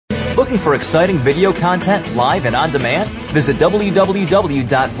Looking for exciting video content live and on demand? Visit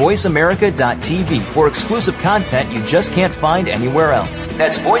www.voiceamerica.tv for exclusive content you just can't find anywhere else.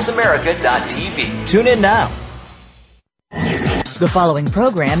 That's voiceamerica.tv. Tune in now. The following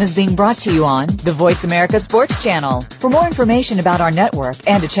program is being brought to you on the Voice America Sports Channel. For more information about our network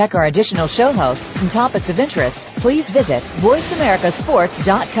and to check our additional show hosts and topics of interest, please visit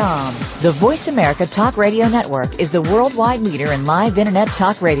voiceamericasports.com. The Voice America Talk Radio Network is the worldwide leader in live Internet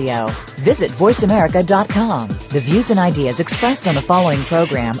talk radio. Visit voiceamerica.com. The views and ideas expressed on the following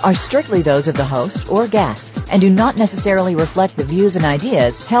program are strictly those of the host or guests and do not necessarily reflect the views and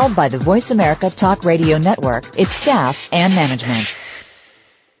ideas held by the Voice America Talk Radio Network, its staff, and management.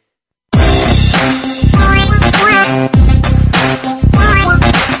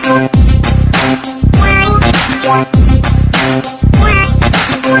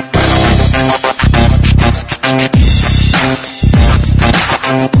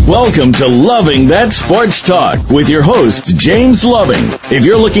 Welcome to Loving That Sports Talk with your host, James Loving. If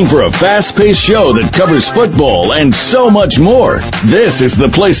you're looking for a fast-paced show that covers football and so much more, this is the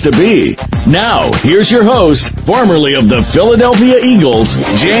place to be. Now, here's your host, formerly of the Philadelphia Eagles,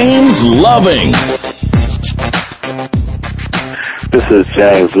 James Loving. This is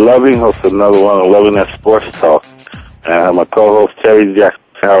James Loving, host of another one of Loving That Sports Talk. And I have my co-host, Terry Jackson.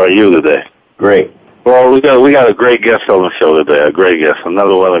 How are you today? Great. Well, we got a great guest on the show today, a great guest.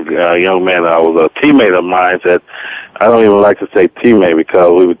 Another one, a young man that was a teammate of mine that I don't even like to say teammate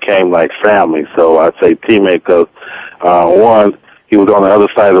because we became like family. So I say teammate because, one, he was on the other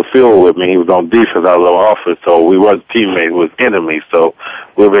side of the field with me. He was on defense, I was on offense, so we weren't teammates, we was enemies. So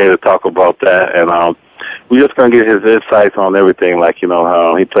we'll be able to talk about that. And we're just going to get his insights on everything, like,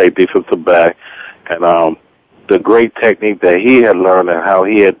 how he played defensive back and the great technique that he had learned and how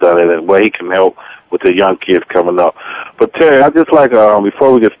he had done it and where he can help with the young kids coming up. But Terry, I'd just like,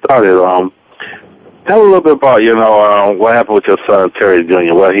 before we get started, tell a little bit about, what happened with your son, Terry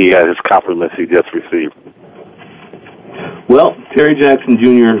Jr., what he had, his compliments he just received. Well, Terry Jackson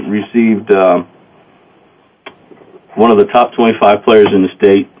Jr. received one of the top 25 players in the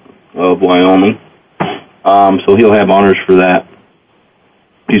state of Wyoming, so he'll have honors for that.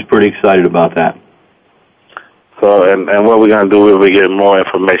 He's pretty excited about that. So, and what we're going to do, we'll be getting more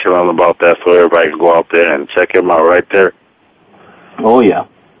information on about that so everybody can go out there and check him out right there. Oh, yeah.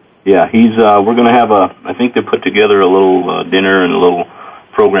 Yeah, we're going to have I think they put together a little dinner and a little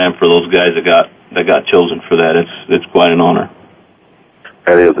program for those guys that got chosen for that. It's quite an honor.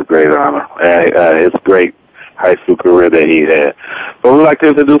 That is a great honor. It's a great high school career that he had. But we'd like to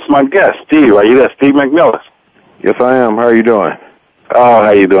introduce my guest, Steve. Are you there, Steve McMillan? Yes, I am. How are you doing? Oh,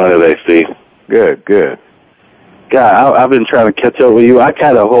 how you doing today, Steve? Good. God, I've been trying to catch up with you. I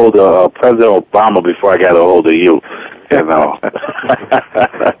got a hold of President Obama before I got a hold of you.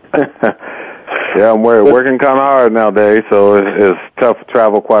 Yeah, I'm working kind of hard nowadays, so it's tough to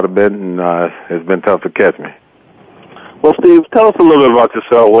travel quite a bit, and it's been tough to catch me. Well, Steve, tell us a little bit about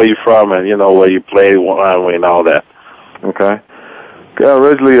yourself, where you're from, and, where you played and all that. Okay. I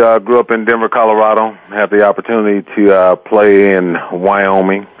originally grew up in Denver, Colorado. Had the opportunity to play in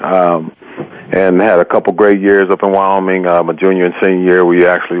Wyoming, and had a couple great years up in Wyoming. My junior and senior year, we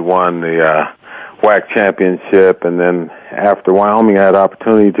actually won the WAC championship, and then after Wyoming, I had the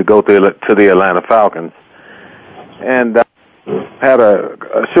opportunity to go to the Atlanta Falcons, and had a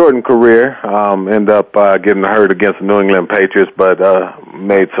shortened career. Ended up getting hurt against the New England Patriots, but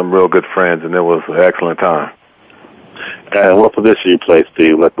made some real good friends, and it was an excellent time. And what position you played,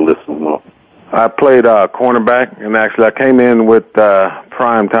 Steve? Let the listeners know. I played cornerback, and actually I came in with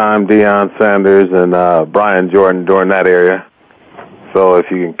primetime Deion Sanders and Brian Jordan during that era. So if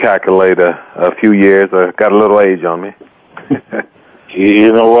you can calculate a few years, I got a little age on me.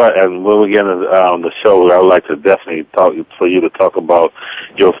 You know what? And when we get on the show, I would like to definitely for you to talk about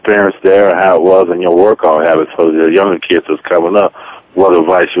your experience there and how it was and your workout habits for the younger kids that's coming up. What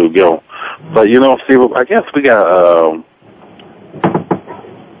advice you would give them? But Steve, I guess we got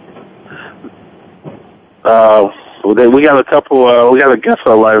we got a couple. We got a guest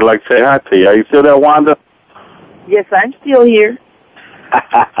I'd like to say hi to you. Are you still there, Wanda? Yes, I'm still here.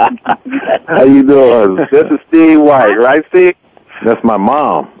 How you doing? This is Steve White, right, Steve? That's my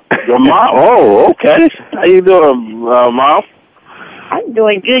mom. Your mom? Oh, okay. How you doing, Mom? I'm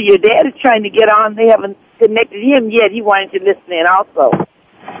doing good. Your dad is trying to get on. They haven't connected him yet. He wanted to listen in also.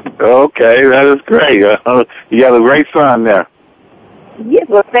 Okay, that is great. You got a great son there. Yes,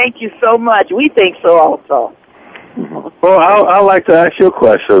 well, thank you so much. We think so also. Well, I'd like to ask you a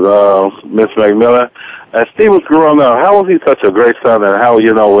question, Miss McMillan. As Steve was growing up, how was he such a great son, and how,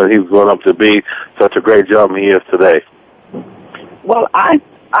 when he was growing up to be such a great gentleman he is today? Well, I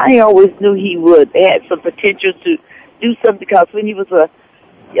I always knew he had some potential to do something, because when he was a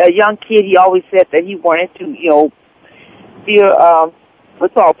young kid, he always said that he wanted to, be a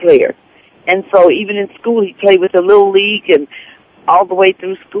football player. And so even in school, he played with the Little League, and all the way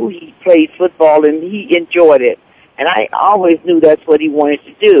through school, he played football, and he enjoyed it. And I always knew that's what he wanted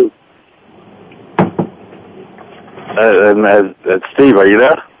to do. And Steve, are you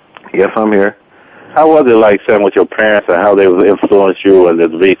there? Yes, I'm here. How was it like staying with your parents and how they would influence you and to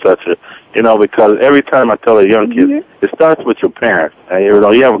be such a, because every time I tell a young kid, it starts with your parents. And,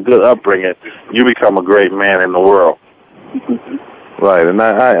 you have a good upbringing, you become a great man in the world. Right, and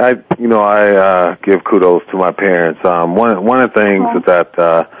I give kudos to my parents. One of the things is that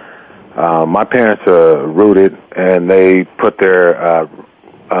my parents are rooted, and they put their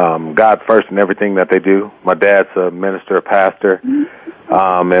God first in everything that they do. My dad's a minister, a pastor,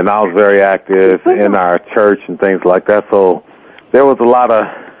 and I was very active in our church and things like that. So there was a lot of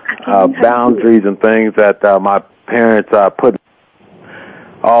boundaries and things that my parents put.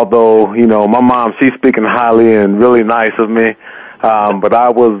 Although, my mom, she's speaking highly and really nice of me, but I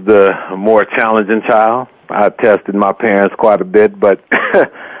was the more challenging child. I tested my parents quite a bit, but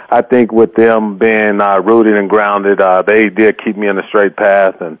I think with them being rooted and grounded, they did keep me on the straight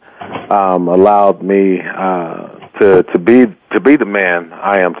path and allowed me to be the man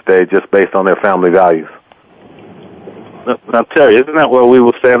I am today, just based on their family values. Now, Terry, isn't that what we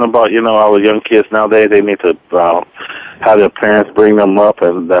were saying about, our young kids nowadays? They need to have their parents bring them up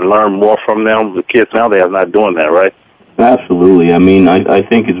and learn more from them. The kids nowadays are not doing that, right? Absolutely. I mean, I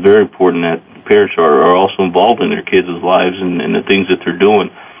think it's very important that parents are also involved in their kids' lives and the things that they're doing,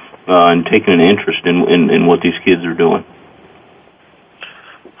 and taking an interest in what these kids are doing.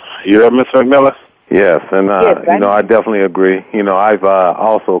 You there, Mr. McMillan? Yes, and I definitely agree. I've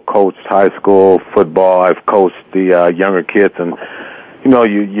also coached high school football. I've coached the younger kids, and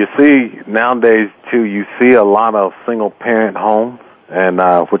you see nowadays too. You see a lot of single-parent homes, and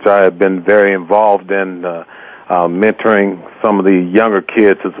which I have been very involved in mentoring some of the younger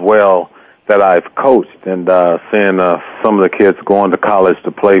kids as well that I've coached, and seeing some of the kids going to college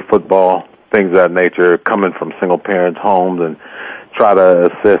to play football, things of that nature, coming from single-parent homes, and try to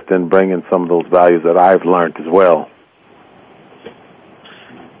assist in bringing some of those values that I've learned as well.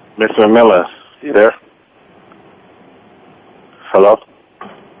 Mr. Miller, you there? Hello?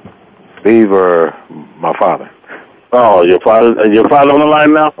 Steve or my father? Oh, your father on the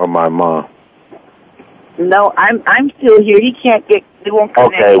line now? Or my mom? No, I'm still here. He can't get. They won't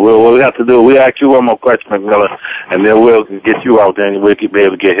connect. Okay, well, what we have to do, we ask you one more question, McMillan, and then we'll get you out there and we'll be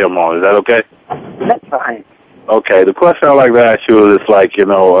able to get him on. Is that okay? That's fine. Okay, the question I'd like to ask you is like, I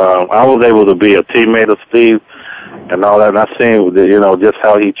was able to be a teammate of Steve and all that, and I've seen, just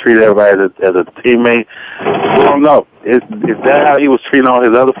how he treated everybody as a teammate. I don't know. Is that how he was treating all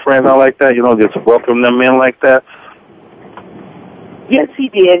his other friends out like that? Just welcome them in like that? Yes, he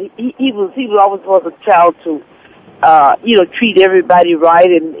did. He always was a child to, treat everybody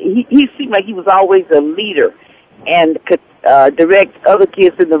right, and he seemed like he was always a leader and could direct other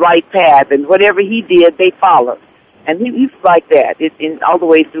kids in the right path, and whatever he did, they followed. And he was like that in all the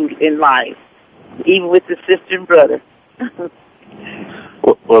way through in life, even with his sister and brother.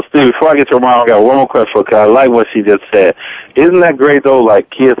 Well, Steve, before I get to your mom, I got one more question for her, because I like what she just said. Isn't that great, though,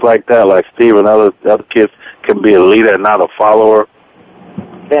 like kids like that, like Steve and other kids, can be a leader and not a follower?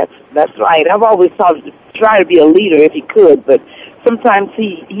 That's right. I've always thought to try to be a leader if he could, but sometimes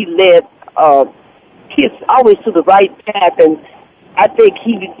he led kids always to the right path, and I think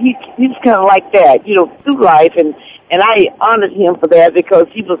he was kind of like that, through life, and I honored him for that because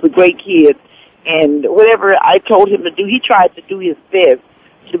he was a great kid, and whatever I told him to do, he tried to do his best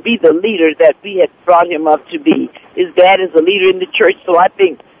to be the leader that we had brought him up to be. His dad is a leader in the church, so I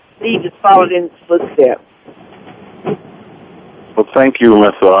think Steve has followed in his footsteps. Well, thank you,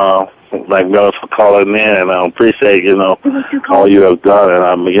 Mr. McMillan, for calling in, and I appreciate, all you have done, and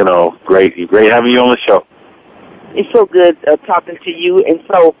I'm, great having you on the show. It's so good talking to you, and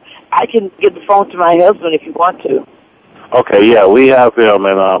so I can give the phone to my husband if you want to. Okay, yeah, we have him,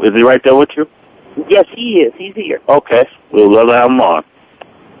 and is he right there with you? Yes, he is. He's here. Okay, we'll love to have him on.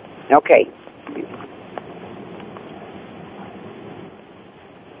 Okay.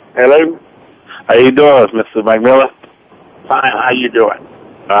 Hello? How you doing, Mr. McMillan? Fine. How you doing?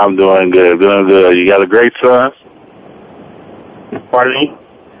 I'm doing good. You got a great son? Pardon me?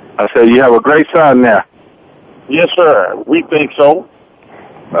 I said you have a great son now. Yes, sir. We think so.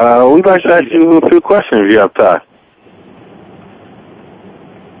 We'd like to ask you a few questions if you have time.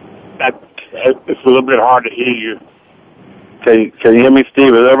 It's a little bit hard to hear you. Can you hear me,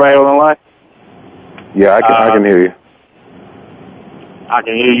 Steve? Is everybody on the line? Yeah, I can hear you. I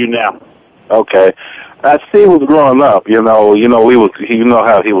can hear you now. Okay. As Steve was growing up, you know how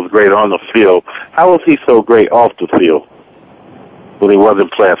he was great on the field. How was he so great off the field when he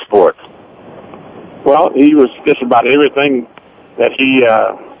wasn't playing sports? Well, he was just about everything that he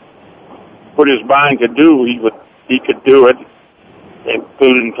put his mind to do. He could do it,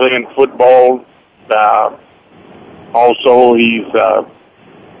 including playing football. Also, he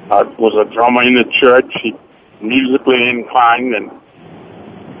was a drummer in the church. He musically inclined, and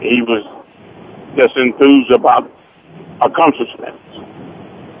he was just enthused about accomplishments.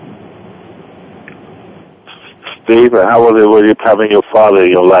 Steve, how was it with you having your father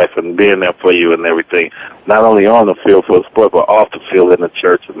in your life and being there for you and everything, not only on the field for the sport, but off the field in the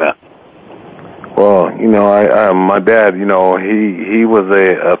church and that? Well, my dad, he was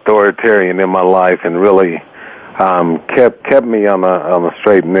a authoritarian in my life and really kept me on a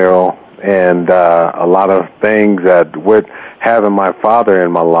straight and narrow. And a lot of things that with having my father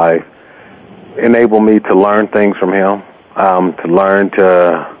in my life enabled me to learn things from him, to learn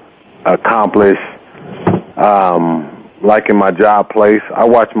to accomplish. Like in my job place, I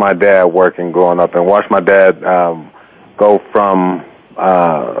watched my dad working growing up and watched my dad go from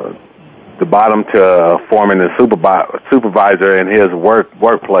the bottom to foreman and supervisor in his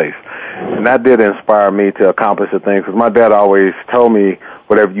workplace. And that did inspire me to accomplish the things, because my dad always told me,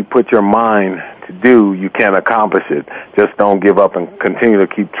 whatever you put your mind to do, you can accomplish it. Just don't give up and continue to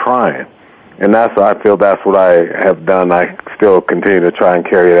keep trying. And I feel that's what I have done. I still continue to try and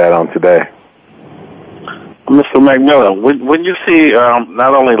carry that on today. Mr. McMillan, when you see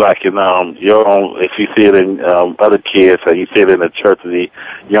not only like in your own, if you see it in other kids, and you see it in the church, the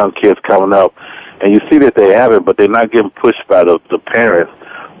young kids coming up, and you see that they have it, but they're not getting pushed by the parents,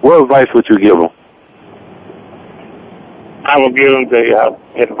 what advice would you give them? I will give them the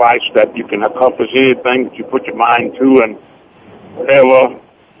advice that you can accomplish anything that you put your mind to, and whatever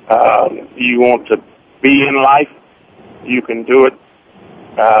you want to be in life, you can do it.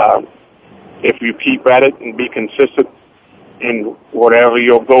 If you keep at it and be consistent in whatever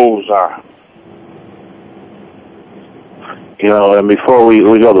your goals are. And before we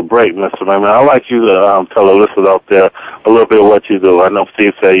go to break, Mr. McMillan, I'd like you to tell the listeners out there a little bit of what you do. I know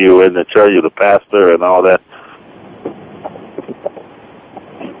Steve said you were in the church, you're the pastor and all that.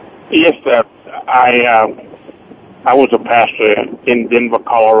 Yes, I was a pastor in Denver,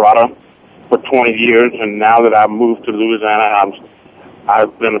 Colorado for 20 years, and now that I've moved to Louisiana,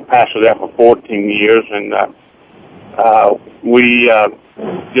 I've been a pastor there for 14 years, and we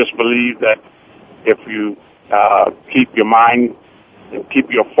just believe that if you keep your mind and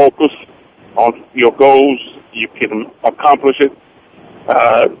keep your focus on your goals, you can accomplish it,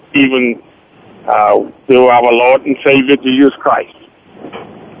 even through our Lord and Savior, Jesus Christ.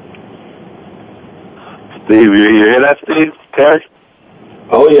 Steve, you hear that, Steve? Terry?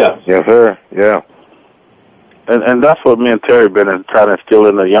 Oh, yeah. Yes, sir. Yeah. And that's what me and Terry been trying to instill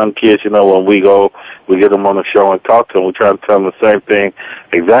in the young kids. When we go, we get them on the show and talk to them. We try to tell them the same thing,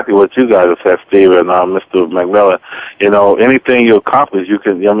 exactly what you guys have said, Steve and Mr. McMillan. Anything you accomplish, you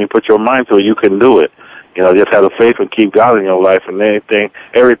can. Put your mind to it. You can do it. Just have the faith and keep God in your life, and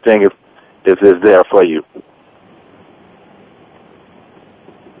everything is there for you.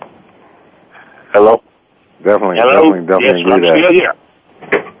 Hello. Definitely. Hello? Definitely Yes, agree I'm that. still here.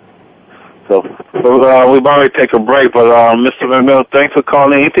 So we've already taken a break, but Mr. McMillan, thanks for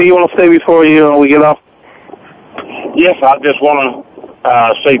calling in. Anything you want to say before we get off? Yes, I just want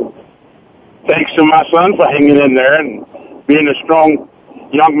to say thanks to my son for hanging in there and being a strong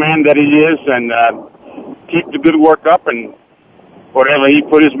young man that he is, and keep the good work up, and whatever he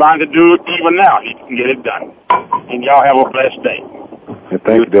put his mind to do, even now, he can get it done. And y'all have a blessed day.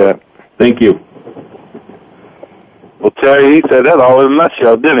 Thank you, Dad. Thank you. Well, Terry, he said that all in a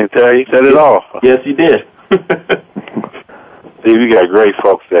nutshell, didn't he, Terry? He said it all. Yes, he did. Steve, you got great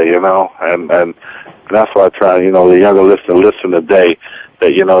folks there, and that's why I try, the younger listener listen today,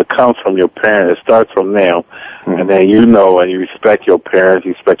 that, it comes from your parents. It starts from them, and then and you respect your parents,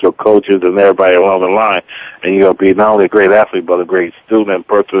 you respect your coaches and everybody along the line, and you're going to be not only a great athlete, but a great student and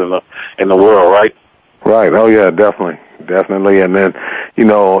person in the world, right? Right. Oh, yeah, definitely. And then,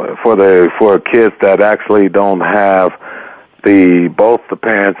 for kids that actually don't have both the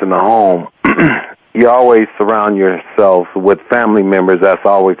parents in the home, you always surround yourself with family members that's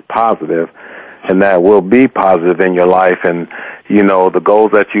always positive, and that will be positive in your life. And, the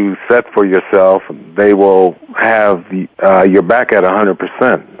goals that you set for yourself, they will have your back at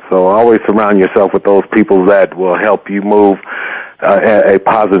 100%. So always surround yourself with those people that will help you move a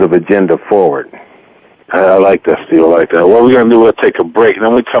positive agenda forward. I like that, Steve. I like that. What we're going to do, we'll take a break, and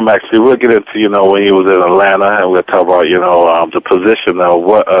then we come back. We'll get into, when he was in Atlanta, and we'll talk about, the position of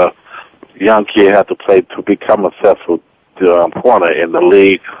what a young kid has to play to become a successful corner in the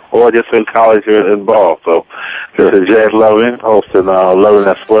league or just in college or in ball. So this is James Loving, hosting Loving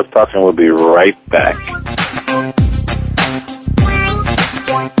That Sports Talk, and we'll be right back.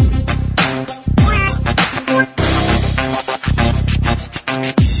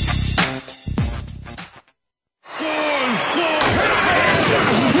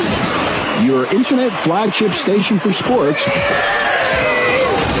 Your internet flagship station for sports.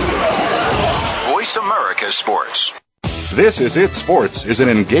 Voice America Sports. This Is It Sports is an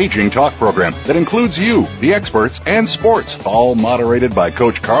engaging talk program that includes you, the experts, and sports, all moderated by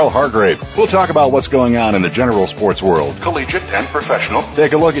Coach Carl Hargrave. We'll talk about what's going on in the general sports world, collegiate and professional.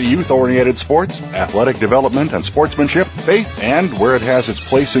 Take a look at youth-oriented sports, athletic development and sportsmanship, faith, and where it has its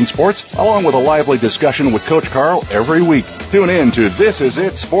place in sports, along with a lively discussion with Coach Carl every week. Tune in to This Is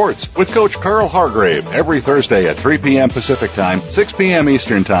It Sports with Coach Carl Hargrave every Thursday at 3 p.m. Pacific Time, 6 p.m.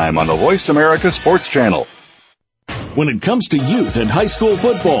 Eastern Time on the Voice America Sports Channel. When it comes to youth and high school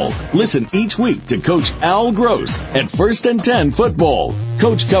football, listen each week to Coach Al Gross at First and 10 Football.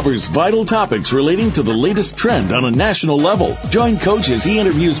 Coach covers vital topics relating to the latest trend on a national level. Join Coach as he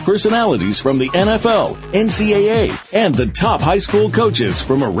interviews personalities from the NFL, NCAA, and the top high school coaches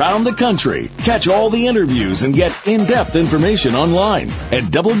from around the country. Catch all the interviews and get in-depth information online at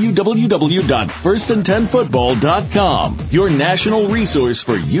www.firstand10football.com. Your national resource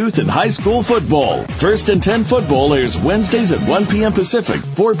for youth and high school football. First and 10 Football airs Wednesdays at 1 p.m. Pacific,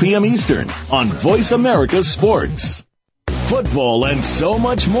 4 p.m. Eastern on Voice America Sports. Football and so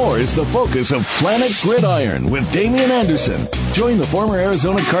much more is the focus of Planet Gridiron with Damian Anderson. Join the former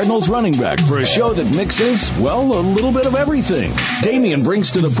Arizona Cardinals running back for a show that mixes, well, a little bit of everything. Damian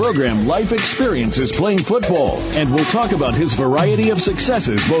brings to the program life experiences playing football, and we'll talk about his variety of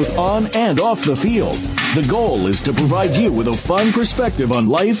successes both on and off the field. The goal is to provide you with a fun perspective on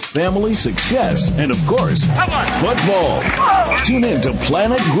life, family, success, and of course, football. Tune in to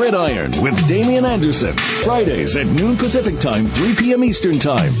Planet Gridiron with Damian Anderson, Fridays at noon Pacific Time, 3 p.m. Eastern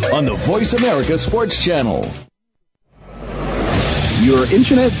Time on the Voice America Sports Channel. Your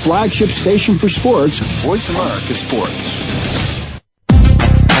internet flagship station for sports, Voice America Sports.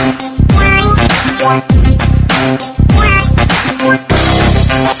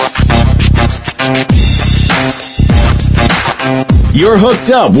 You're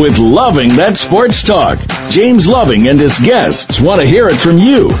hooked up with Loving That Sports Talk. James Loving and his guests want to hear it from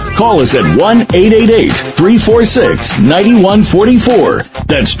you. Call us at 1-888-346-9144.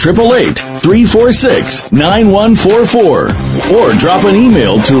 That's 888-346-9144. Or drop an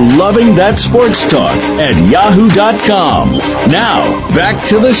email to lovingthatsportstalk@yahoo.com. Now, back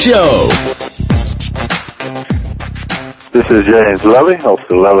to the show. This is James Loving, host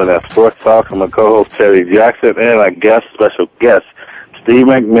of Loving That Sports Talk. I'm a co-host, Terry Jackson, and our special guest, Steve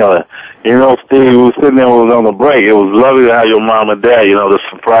McMillan. Steve, we were sitting there when we was on the break. It was lovely to have your mom and dad, the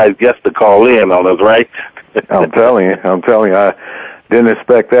surprise guest to call in on us, right? I'm telling you. I didn't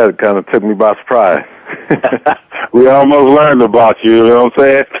expect that. It kind of took me by surprise. We almost learned about you know what I'm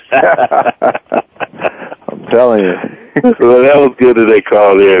saying? I'm telling you. Well, that was good that they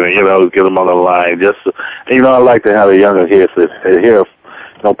called in and, get them on the line. Just, I like to have the younger kids hear,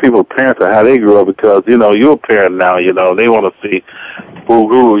 people's parents and how they grew up because, you're a parent now, they want to see who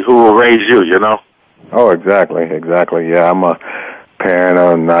will raise you, Oh, exactly. Yeah, I'm a parent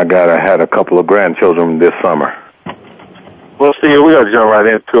and I had a couple of grandchildren this summer. Well, Steve, we're going to jump right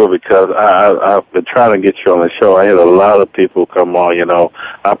into it because I've been trying to get you on the show. I had a lot of people come on,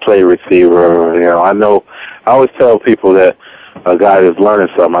 I play receiver, I always tell people that a guy is learning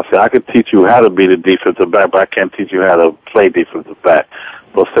something. I say, I could teach you how to be the defensive back, but I can't teach you how to play defensive back.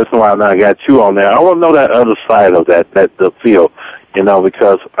 But since I got you on there, I want to know that other side of the field,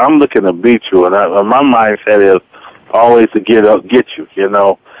 because I'm looking to beat you, and my mindset is always to get you,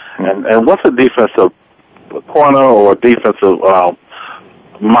 And what's a defensive corner or defensive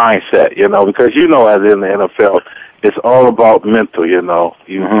mindset, because as in the NFL, it's all about mental, they know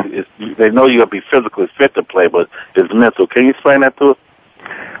you got to be physically fit to play, but it's mental. Can you explain that to us?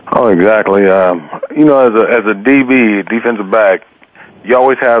 Oh, exactly. As a DB, defensive back, you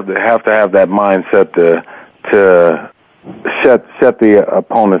always have to have that mindset to shut the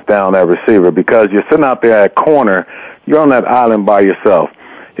opponents down at receiver, because you're sitting out there at corner, you're on that island by yourself.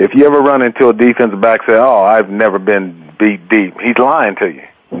 If you ever run into a defensive back, say, "Oh, I've never been beat deep," he's lying to you,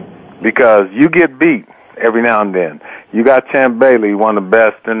 because you get beat every now and then. You got Champ Bailey, one of the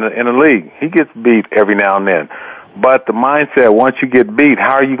best in the league. He gets beat every now and then. But the mindset, once you get beat,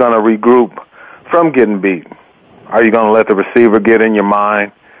 how are you going to regroup from getting beat. Are you going to let the receiver get in your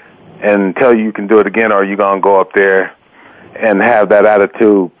mind and tell you can do it again, or are you going to go up there and have that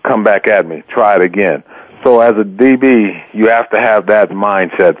attitude, come back at me, try it again? So as a DB, you have to have that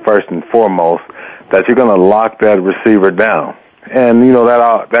mindset first and foremost, that you're going to lock that receiver down. And,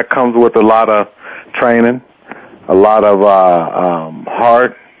 that comes with a lot of training, a lot of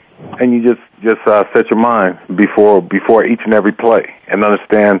heart, and you just set your mind before each and every play and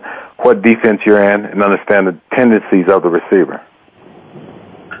understand what defense you're in and understand the tendencies of the receiver.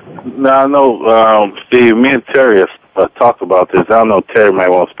 Now, I know, Steve, me and Terry have talked about this. I don't know, Terry might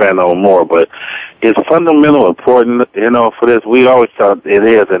want to expand on more, but is fundamental important, for this? We always thought it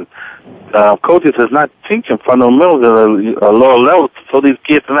is, and coaches is not teaching fundamentals at a lower level so these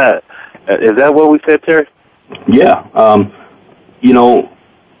kids are not. Is that what we said, Terry? Yeah.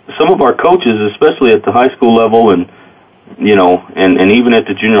 Some of our coaches, especially at the high school level and even at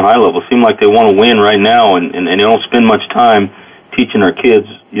the junior high level, seem like they want to win right now, and they don't spend much time teaching our kids,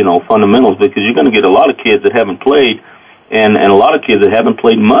 fundamentals, because you're going to get a lot of kids that haven't played and a lot of kids that haven't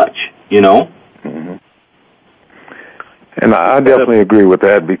played much, Mm-hmm. And I definitely agree with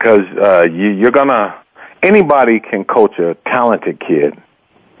that, because anybody can coach a talented kid.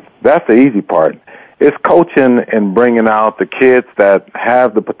 That's the easy part. It's coaching and bringing out the kids that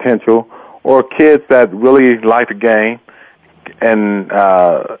have the potential, or kids that really like the game and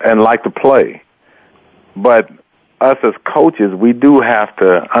like to play. But us as coaches, we do have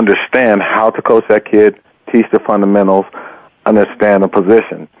to understand how to coach that kid, teach the fundamentals, understand the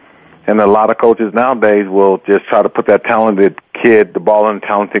position. And a lot of coaches nowadays will just try to put that talented kid, the ball in a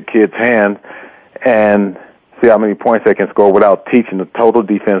talented kid's hand, and see how many points they can score without teaching the total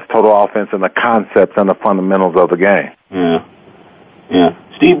defense, total offense, and the concepts and the fundamentals of the game. Yeah.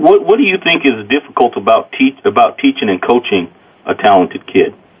 Steve, what do you think is difficult about teaching and coaching a talented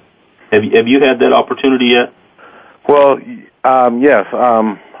kid? Have you had that opportunity yet? Well, yes.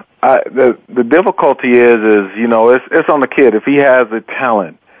 The difficulty is it's on the kid. If he has a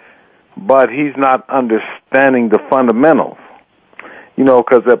talent, but he's not understanding the fundamentals,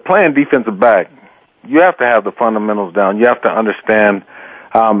 because playing defensive back, you have to have the fundamentals down. You have to understand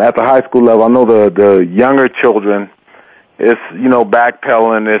at the high school level. I know the younger children, it's,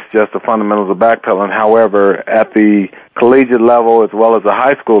 backpedaling. It's just the fundamentals of backpedaling. However, at the collegiate level as well as the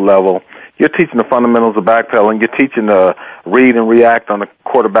high school level, you're teaching the fundamentals of backpedaling. You're teaching to read and react on the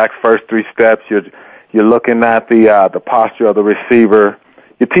quarterback's first three steps. You're looking at the posture of the receiver.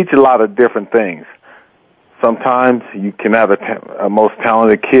 You teach a lot of different things. Sometimes you can have a most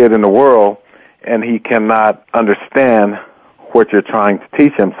talented kid in the world, and he cannot understand what you're trying to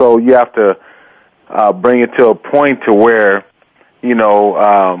teach him. So you have to bring it to a point to where,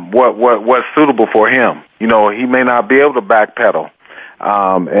 what's suitable for him. He may not be able to backpedal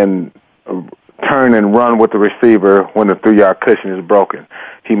and turn and run with the receiver when the 3-yard cushion is broken.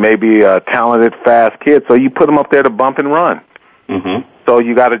 He may be a talented, fast kid, so you put him up there to bump and run. Mm-hmm. So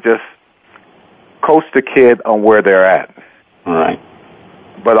you got to just coach the kid on where they're at. All right.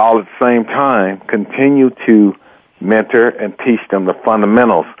 But all at the same time, continue to mentor and teach them the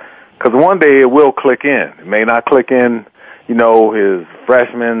fundamentals. Because one day it will click in. It may not click in, his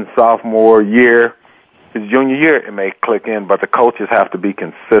freshman, sophomore year. His junior year, it may click in, but the coaches have to be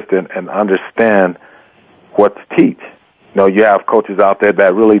consistent and understand what to teach. You have coaches out there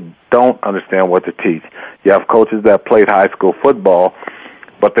that really don't understand what to teach. You have coaches that played high school football,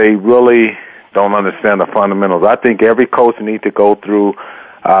 but they really don't understand the fundamentals. I think every coach needs to go through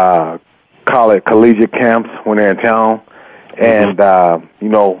collegiate camps when they're in town and,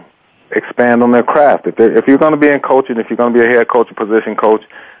 expand on their craft. If you're going to be in coaching, if you're going to be a head coach or position coach,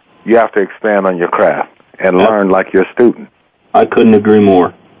 you have to expand on your craft and learn like you're a student. I couldn't agree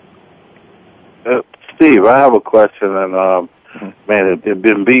more. Steve, I have a question, and man, it's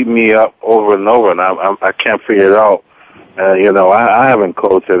been beating me up over and over, and I can't figure it out. I haven't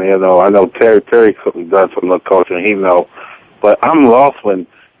coached, and I know Terry does some of the coaching, he knows, but I'm lost when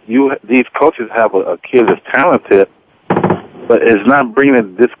these coaches have a kid that's talented, but it's not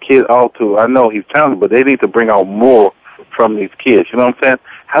bringing this kid out to. I know he's talented, but they need to bring out more from these kids. You know what I'm saying?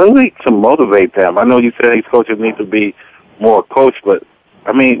 How do they to motivate them? I know you said these coaches need to be more coached, but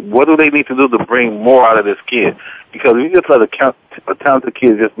I mean, what do they need to do to bring more out of this kid? Because if you just let a talented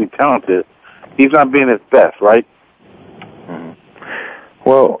kid just be talented, he's not being his best, right? Mm-hmm.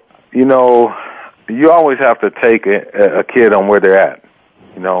 Well, you always have to take a kid on where they're at.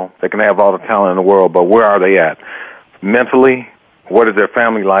 They can have all the talent in the world, but where are they at? Mentally, what is their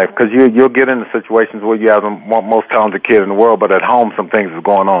family life? Because you'll get into situations where you have the most talented kid in the world, but at home some things is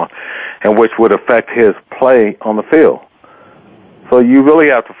going on, and which would affect his play on the field. So you really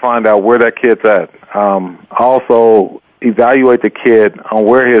have to find out where that kid's at. Also, evaluate the kid on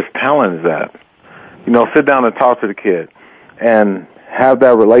where his talent is at. You know, sit down and talk to the kid and have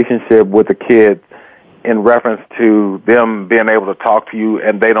that relationship with the kid in reference to them being able to talk to you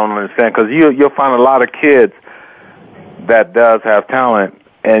and they don't understand. Because you'll find a lot of kids that does have talent,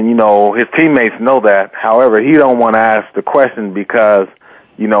 and, you know, his teammates know that. However, he don't want to ask the question because,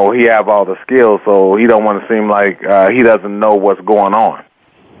 you know, he have all the skills, so he don't want to seem like he doesn't know what's going on.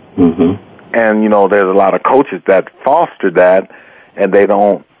 Mm-hmm. And, you know, there's a lot of coaches that foster that, and they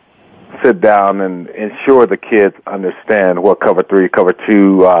don't sit down and ensure the kids understand what cover 3, cover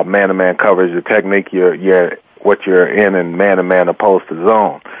 2, man-to-man coverage, your technique, what you're in man-to-man opposed to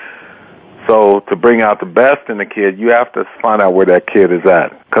zone. So to bring out the best in the kid, you have to find out where that kid is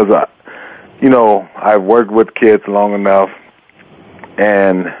at. Because, you know, I've worked with kids long enough,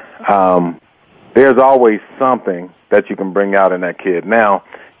 and there's always something that you can bring out in that kid. Now,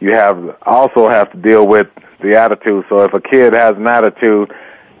 you also have to deal with the attitude. So if a kid has an attitude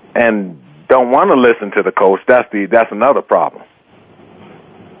and don't want to listen to the coach, that's another problem.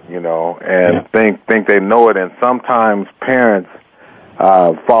 You know, and think they know it. And sometimes parents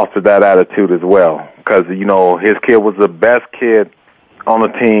foster that attitude as well, because, you know, his kid was the best kid on the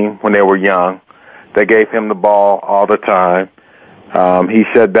team when they were young. They gave him the ball all the time. He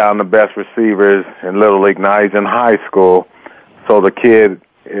shut down the best receivers in Little League. Now he's in high school, so the kid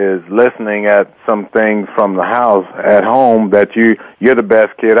is listening at some things from the house at home that you're the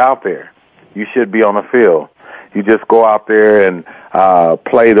best kid out there. You should be on the field. You just go out there and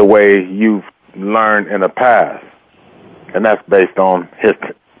play the way you've learned in the past. And that's based on his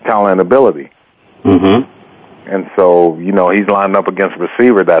talent and ability. Mm-hmm. And so, you know, he's lined up against a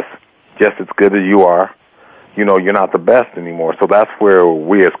receiver that's just as good as you are. You know, you're not the best anymore. So that's where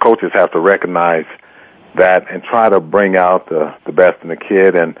we as coaches have to recognize that and try to bring out the best in the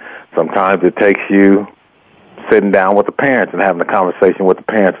kid. And sometimes it takes you sitting down with the parents and having a conversation with the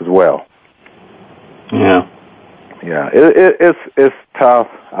parents as well. Yeah. Yeah, it's tough,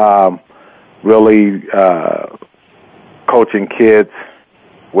 really, coaching kids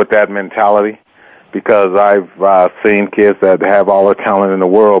with that mentality, because I've seen kids that have all the talent in the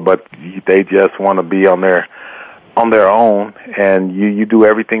world, but they just want to be on their own, and you do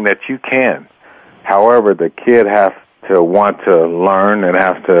everything that you can. However, the kid has to want to learn and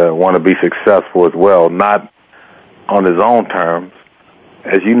has to want to be successful as well, not on his own terms.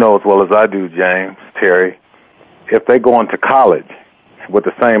 As you know as well as I do, James, Terry, if they go into college with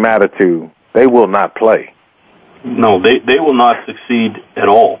the same attitude, they will not play. No, they will not succeed at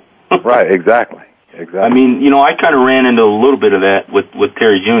all. Right, exactly. I mean, you know, I kind of ran into a little bit of that with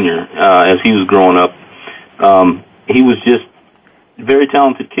Terry Jr. As he was growing up. He was just a very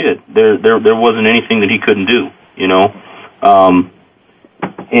talented kid. There wasn't anything that he couldn't do, you know.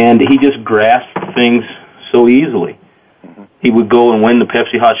 And he just grasped things so easily. He would go and win the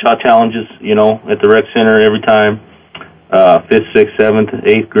Pepsi Hot Shot Challenges, you know, at the rec center every time. 5th, 6th, 7th,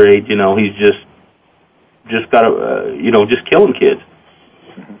 8th grade, you know, he's just got just killing kids.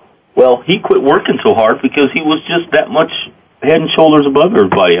 Well, he quit working so hard because he was just that much head and shoulders above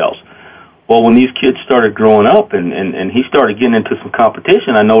everybody else. Well, when these kids started growing up and he started getting into some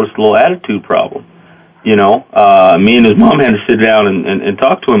competition, I noticed a little attitude problem. You know, me and his mom had to sit down and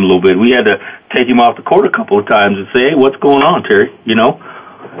talk to him a little bit. We had to take him off the court a couple of times and say, hey, what's going on, Terry? You know?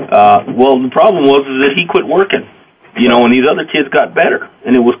 Well, the problem was that he quit working, you know, and these other kids got better,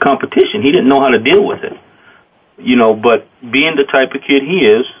 and it was competition. He didn't know how to deal with it, you know, but being the type of kid he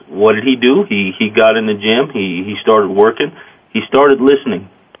is, what did he do? He got in the gym. He started working. He started listening,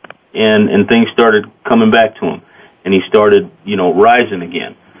 and things started coming back to him, and he started, you know, rising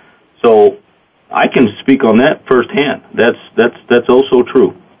again. So I can speak on that firsthand. That's also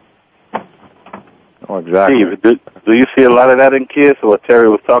true. Oh, exactly. Steve, do you see a lot of that in kids? What Terry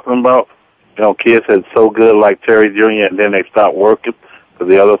was talking about? You know, kids that's so good like Terry Jr. and then they stop working for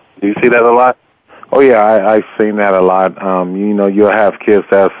the other. Do you see that a lot? Oh yeah, I've seen that a lot. You know, you'll have kids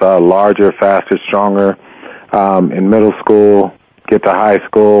that's larger, faster, stronger in middle school, get to high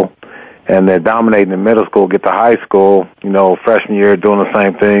school, and they're dominating in middle school, get to high school. You know, freshman year doing the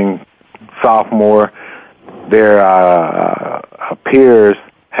same thing. Sophomore, their peers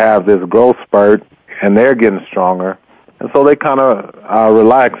have this growth spurt, and they're getting stronger, and so they kind of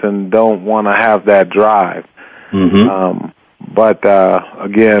relax and don't want to have that drive. Mm-hmm. But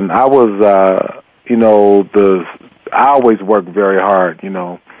again, I was, you know, I always worked very hard. You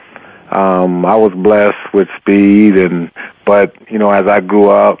know, I was blessed with speed, but you know, as I grew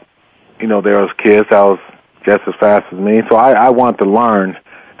up, you know, there was kids that was just as fast as me, so I want to learn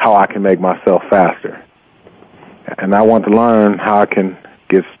how I can make myself faster. and I want to learn how I can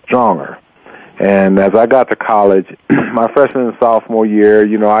get stronger. And as I got to college, my freshman and sophomore year,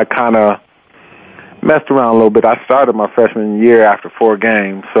 I kind of messed around a little bit. I started my freshman year after 4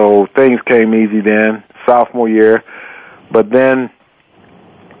 games, so things came easy then, sophomore year. But then,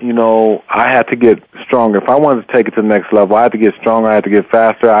 I had to get stronger. If I wanted to take it to the next level, I had to get stronger, I had to get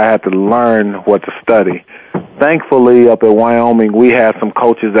faster, I had to learn what to study. Thankfully, up at Wyoming, we had some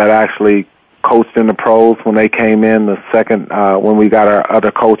coaches that actually coached in the pros when they came in the second, when we got our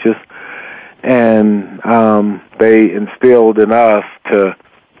other coaches. And they instilled in us to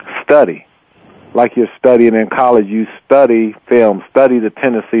study. Like you're studying in college, you study film, study the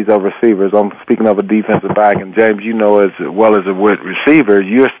tendencies of receivers. I'm speaking of a defensive back, and James, as well as with receivers,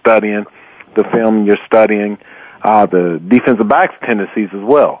 you're studying the film, and you're studying the defensive back's tendencies as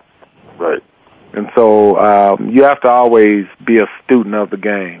well. Right. And so you have to always be a student of the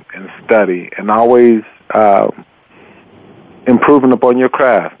game and study, and always improving upon your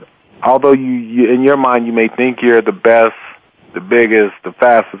craft. Although you in your mind you may think you're the best, the biggest, the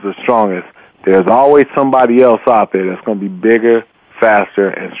fastest, the strongest, there's always somebody else out there that's going to be bigger, faster,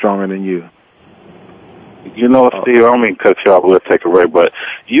 and stronger than you. Steve, I don't mean to cut you off. We'll take a break, but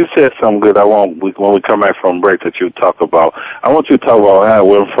you said something good. When we come back from break that you talk about, I want you to talk about how it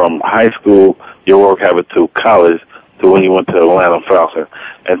went from high school, your work habit, to college, to when you went to Atlanta Falcons,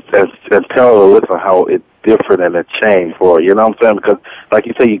 and tell the listener how it different and it changed for you. You know what I'm saying? Because, like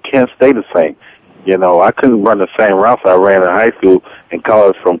you say, you can't stay the same. I couldn't run the same routes I ran in high school and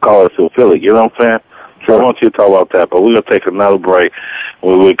college, from college to Philly. You know what I'm saying? So I want you to talk about that. But we're going to take another break.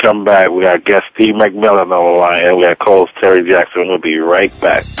 When we come back, we got guest Steve McMillan on the line, and we got co-host Terry Jackson. We'll be right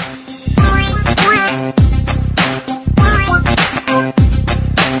back.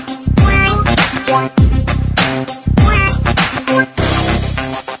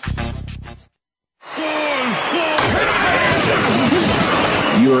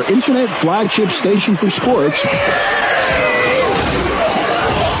 Your internet flagship station for sports.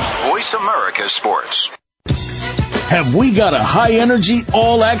 Voice America Sports. Have we got a high-energy,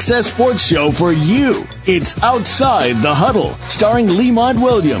 all-access sports show for you? It's Outside the Huddle, starring Lemont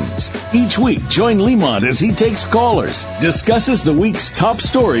Williams. Each week, join Lemont as he takes callers, discusses the week's top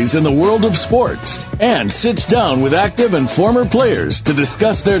stories in the world of sports, and sits down with active and former players to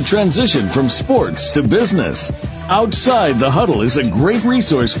discuss their transition from sports to business. Outside the Huddle is a great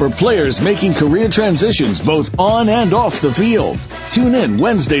resource for players making career transitions both on and off the field. Tune in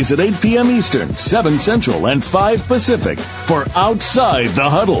Wednesdays at 8 p.m. Eastern, 7 Central, and 5 Pacific for Outside the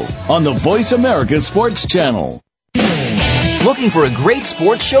Huddle on the Voice America Sports Channel. Looking for a great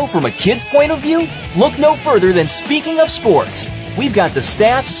sports show from a kid's point of view? Look no further than Speaking of Sports. We've got the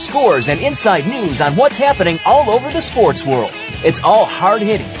stats, scores, and inside news on what's happening all over the sports world. It's all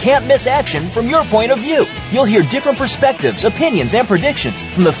hard-hitting, can't-miss action from your point of view. You'll hear different perspectives, opinions, and predictions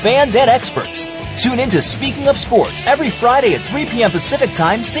from the fans and experts. Tune in to Speaking of Sports every Friday at 3 p.m. Pacific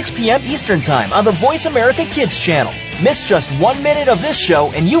Time, 6 p.m. Eastern Time on the Voice America Kids channel. Miss just 1 minute of this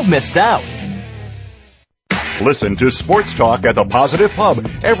show and you've missed out. Listen to Sports Talk at the Positive Pub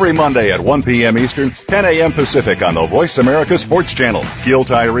every Monday at 1 p.m. Eastern, 10 a.m. Pacific on the Voice America Sports Channel. Gil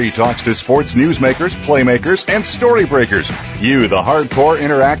Tyree talks to sports newsmakers, playmakers, and story breakers. You, the hardcore,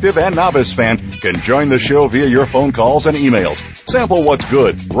 interactive, and novice fan, can join the show via your phone calls and emails. Sample what's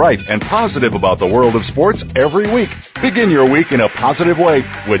good, right, and positive about the world of sports every week. Begin your week in a positive way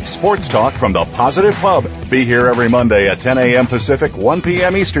with Sports Talk from the Positive Pub. Be here every Monday at 10 a.m. Pacific, 1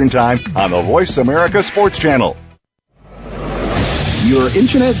 p.m. Eastern Time on the Voice America Sports Channel. Your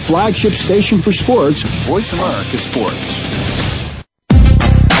internet flagship station for sports, Voice America Sports.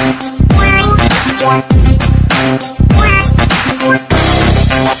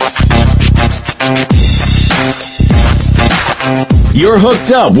 You're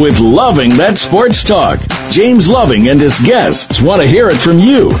hooked up with Loving That Sports Talk. James Loving and his guests want to hear it from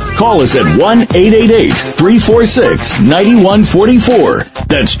you. Call us at 1-888-346-9144.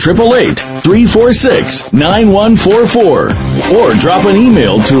 That's 888-346-9144. Or drop an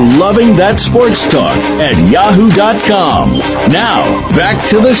email to lovingthatsportstalk@yahoo.com. Now, back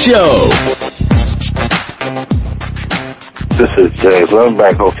to the show. This is James Loving,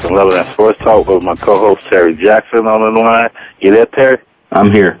 back hosting Loving That Sports Talk with my co-host Terry Jackson on the line. You there, Terry?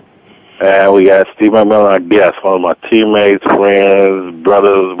 I'm here. And we got Steve McMillan, our guest, one of my teammates, friends,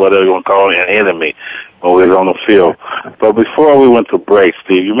 brothers, whatever you want to call it, an enemy when we was on the field. But before we went to break,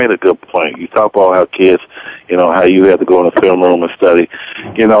 Steve, you made a good point. You talked about how kids, You know, how you had to go in the film room and study.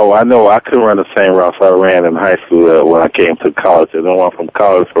 You know I couldn't run the same routes I ran in high school when I came to college. And then when I'm from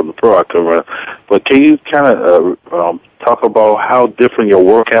college, from the pro, I couldn't run. But can you kind of talk about how different your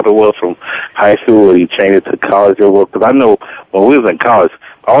work habit was from high school when you changed it to college? Your work? Because I know when we was in college,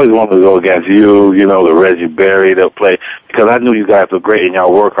 I always wanted to go against you, you know, the Reggie Berry that play, because I knew you guys were great and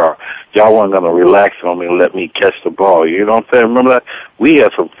y'all work hard. Y'all weren't going to relax on me and let me catch the ball. You know what I'm saying? Remember that? We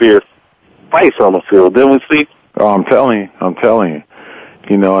had some fierce fights on the field, didn't we, see? Oh, I'm telling you.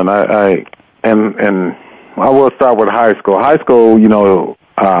 You know, and I will start with high school. High school, you know,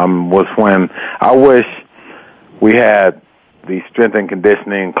 was when I wish we had the strength and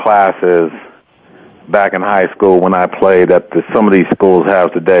conditioning classes back in high school when I played that some of these schools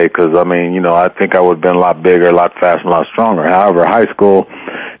have today, because, I mean, you know, I think I would have been a lot bigger, a lot faster, a lot stronger. However, high school,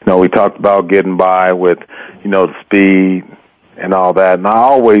 you know, we talked about getting by with, you know, the speed and all that, and I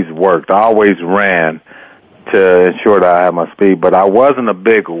always worked. I always ran to ensure that I had my speed, but I wasn't a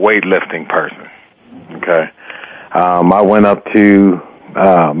big weightlifting person, okay? I went up to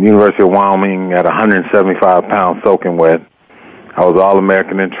University of Wyoming at 175 pounds soaking wet. I was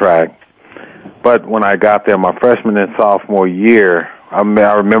All-American in track. But when I got there, my freshman and sophomore year, I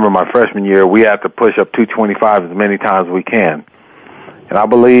remember my freshman year, we had to push up 225 as many times as we can. And I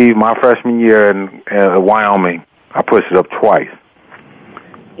believe my freshman year in Wyoming, I pushed it up twice.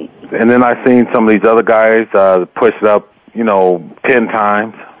 And then I seen some of these other guys push it up, you know, 10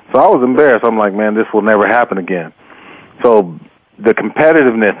 times. So I was embarrassed. I'm like, man, this will never happen again. So the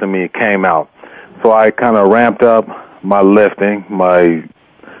competitiveness in me came out. So I kind of ramped up my lifting, my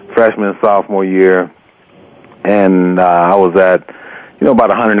freshman and sophomore year, and I was at, you know, about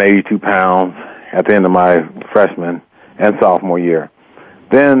 182 pounds at the end of my freshman and sophomore year.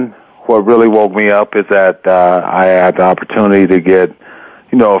 Then what really woke me up is that I had the opportunity to get,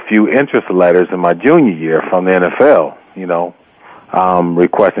 you know, a few interest letters in my junior year from the NFL, you know,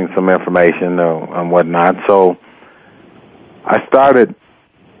 requesting some information and whatnot. So I started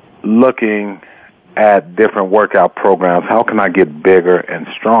looking at different workout programs. How can I get bigger and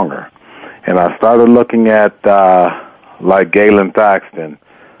stronger? And I started looking at like Galen Thaxton.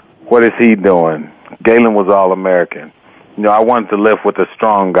 What is he doing? Galen was All-American. You know, I wanted to lift with the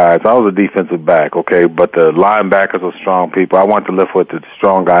strong guys. I was a defensive back, okay, but the linebackers are strong people. I wanted to lift with the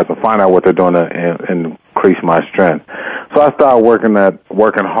strong guys and find out what they're doing to increase my strength. So I started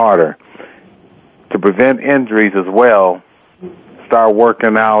working harder to prevent injuries as well. Start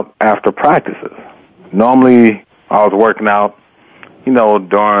working out after practices. Normally, I was working out, you know,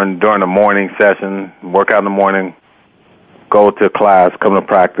 during the morning session, work out in the morning, go to class, come to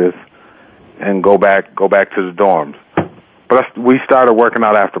practice, and go back to the dorms. But we started working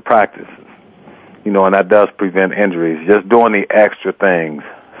out after practice, you know, and that does prevent injuries. Just doing the extra things,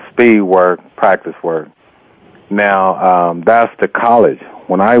 speed work, practice work. Now, that's the college.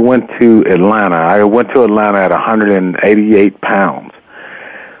 When I went to Atlanta at 188 pounds,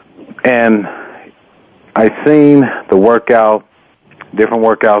 and I seen the workout, different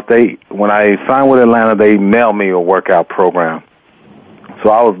workouts. When I signed with Atlanta, they mailed me a workout program.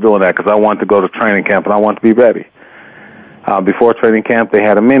 So I was doing that because I wanted to go to training camp and I wanted to be ready. Before training camp, they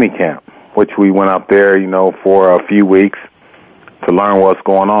had a mini camp, which we went up there, you know, for a few weeks to learn what's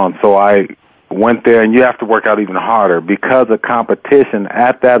going on. So I went there, and you have to work out even harder because of competition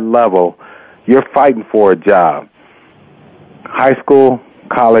at that level. You're fighting for a job. High school,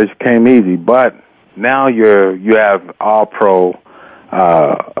 college came easy, but now you have all pro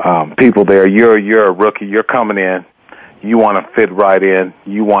people there. You're a rookie. You're coming in. You want to fit right in.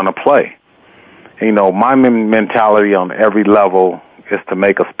 You want to play. And, you know, my mentality on every level is to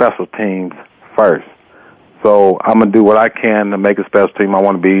make a special teams first. So I'm going to do what I can to make a special team. I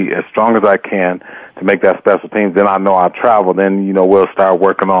want to be as strong as I can to make that special teams. Then I know I'll travel. Then, you know, we'll start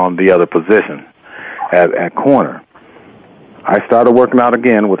working on the other position at corner. I started working out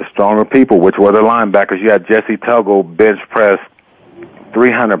again with the stronger people, which were the linebackers. You had Jesse Tuggle bench press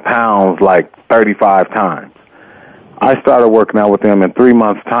 300 pounds like 35 times. I started working out with them in 3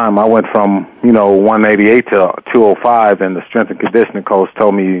 months' time. I went from, you know, 188 to 205, and the strength and conditioning coach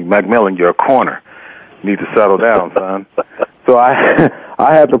told me, McMillan, you're a corner. You need to settle down, son. So I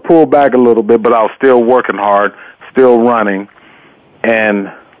had to pull back a little bit, but I was still working hard, still running,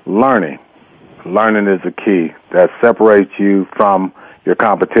 and learning. Learning is the key. That separates you from your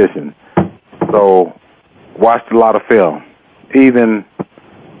competition. So watched a lot of film, even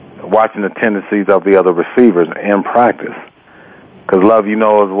watching the tendencies of the other receivers in practice. Because, Love, you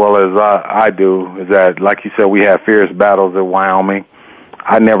know as well as I do, is that, like you said, we had fierce battles at Wyoming.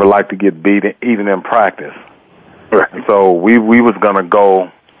 I never liked to get beat, even in practice. Right. So we was going to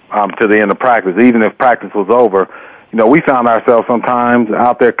go to the end of practice. Even if practice was over, we found ourselves sometimes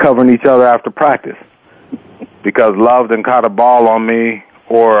out there covering each other after practice because Love done caught a ball on me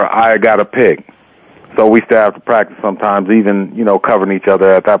or I got a pick. So we stay after practice sometimes, even, covering each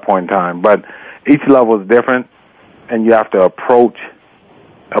other at that point in time. But each level is different, and you have to approach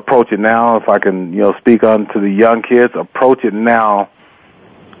it now. If I can, speak on to the young kids, approach it now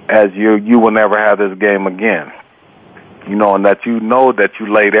as you will never have this game again. And that that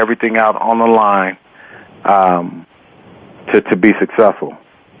you laid everything out on the line to be successful.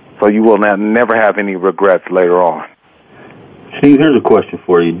 So you will never have any regrets later on. Steve, here's a question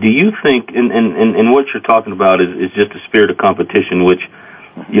for you. Do you think, and what you're talking about is just a spirit of competition, which,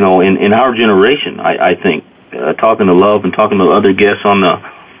 in our generation, I think, talking to Love and talking to other guests on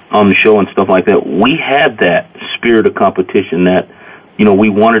the show and stuff like that, we had that spirit of competition that, we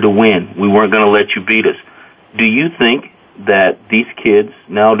wanted to win. We weren't going to let you beat us. Do you think that these kids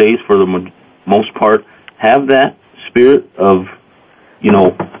nowadays, for the most part, have that spirit of,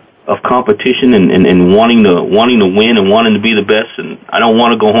 of competition and wanting to win and wanting to be the best, and I don't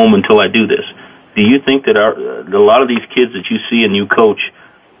want to go home until I do this? Do you think that a lot of these kids that you see and you coach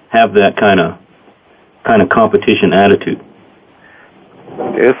have that kind of competition attitude?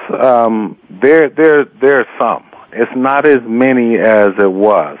 It's there's some. It's not as many as it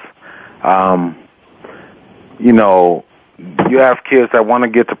was. You have kids that want to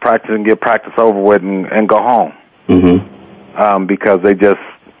get to practice and get practice over with and go home. Mm-hmm. Because they just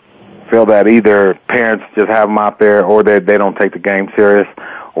feel that either parents just have them out there or they don't take the game serious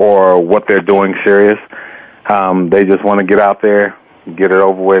or what they're doing serious. They just want to get out there, get it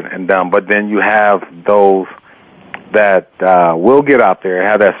over with, and done. But then you have those that will get out there and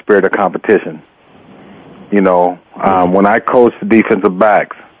have that spirit of competition. When I coach the defensive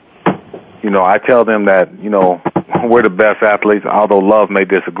backs, I tell them that, we're the best athletes, although Love may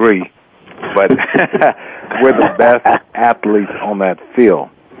disagree, but we're the best athletes on that field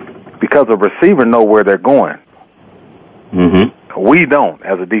because a receiver know where they're going. Mm-hmm. We don't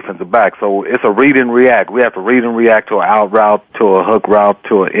as a defensive back, so it's a read and react. We have to read and react to an out route, to a hook route,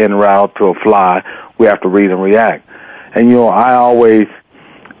 to an in route, to a fly. We have to read and react. And, I always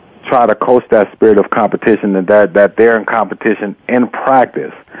try to coach that spirit of competition and that they're in competition in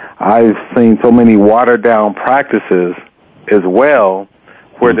practice. I've seen so many watered-down practices as well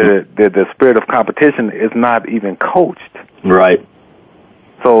where the spirit of competition is not even coached. Right.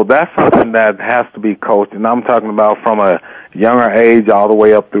 So that's something that has to be coached, and I'm talking about from a younger age all the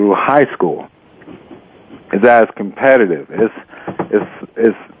way up through high school. Is that it's competitive. It's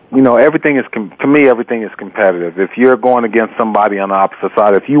everything is to me. Everything is competitive. If you're going against somebody on the opposite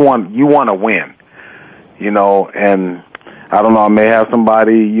side, if you want to win, and I don't know, I may have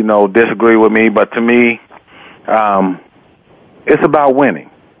somebody disagree with me, but to me, it's about winning.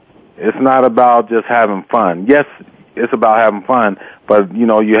 It's not about just having fun. Yes, it's about having fun, but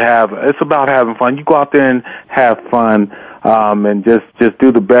it's about having fun. You go out there and have fun, and just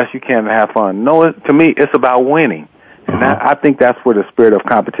do the best you can to have fun. No, to me, it's about winning. And I think that's where the spirit of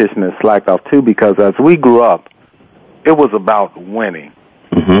competition is slacked off, too, because as we grew up, it was about winning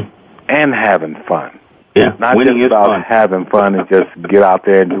and having fun. Yeah, not winning just about fun. Having fun and just get out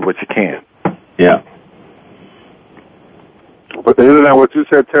there and do what you can. Yeah. But isn't that what you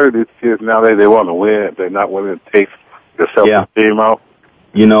said, Terry? These kids nowadays, they want to win. They're not willing to take their self-esteem out.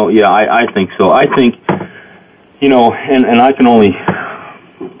 I think so. I think, and I can only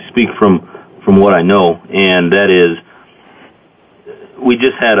speak from what I know, and that is, we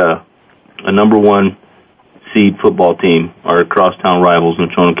just had a number one seed football team, our crosstown rivals in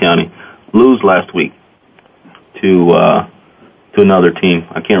Natrona County, lose last week to another team.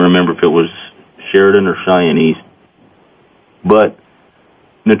 I can't remember if it was Sheridan or Cheyenne East. But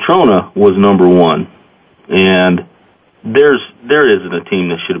Natrona was number one, and there isn't a team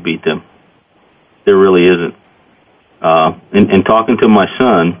that should have beat them. There really isn't. And talking to my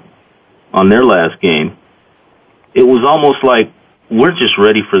son on their last game, it was almost like we're just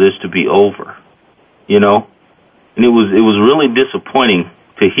ready for this to be over, And it was really disappointing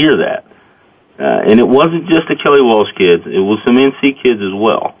to hear that. And it wasn't just the Kelly Walsh kids; it was some NC kids as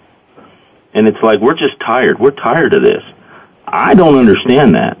well. And it's like we're just tired. We're tired of this. I don't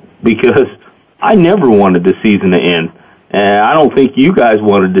understand that because I never wanted the season to end, and I don't think you guys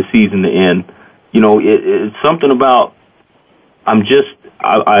wanted the season to end. It's something about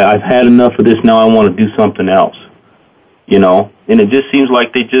I've had enough of this. Now I want to do something else. And it just seems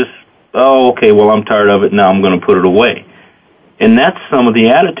like they just, okay, well, I'm tired of it. Now I'm going to put it away. And that's some of the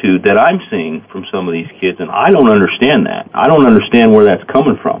attitude that I'm seeing from some of these kids, and I don't understand that. I don't understand where that's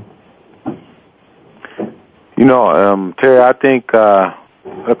coming from. Terry, I think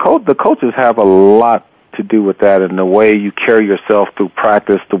The coaches have a lot to do with that, and the way you carry yourself through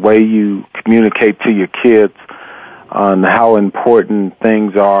practice, the way you communicate to your kids on how important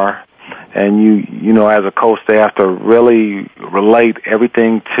things are. And you know, as a coach, they have to really relate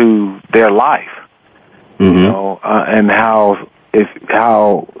everything to their life, you know, and how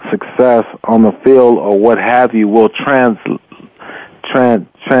success on the field or what have you will transit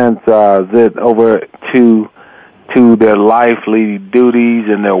over to their lively duties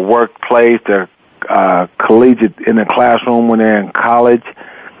and their workplace, their collegiate in the classroom when they're in college.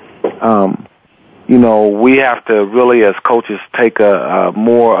 You know, we have to really, as coaches, take a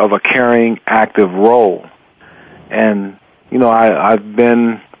more of a caring, active role. And, you know, I've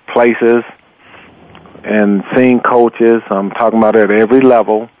been places and seen coaches, I'm talking about at every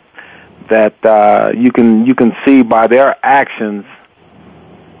level, that you can see by their actions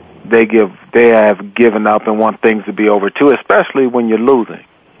they have given up and want things to be over too, especially when you're losing.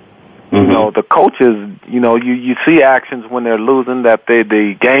 You know, the coaches, you know, you see actions when they're losing that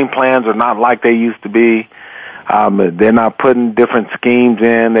the game plans are not like they used to be. They're not putting different schemes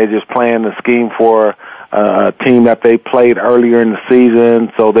in. They're just playing the scheme for a team that they played earlier in the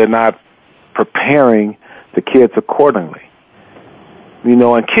season, so they're not preparing the kids accordingly. You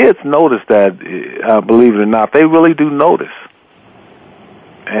know, and kids notice that, believe it or not. They really do notice.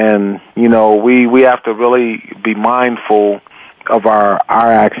 And, you know, we have to really be mindful of our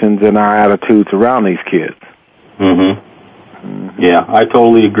actions and our attitudes around these kids. Yeah, I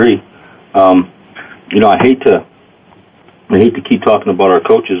totally agree. You know, I hate to keep talking about our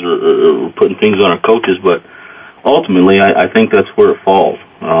coaches or putting things on our coaches, but ultimately, I think that's where it falls,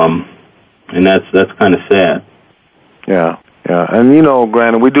 and that's kind of sad. Yeah, and you know,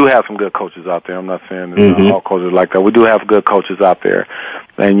 granted, we do have some good coaches out there. I'm not saying that all coaches are like that. We do have good coaches out there,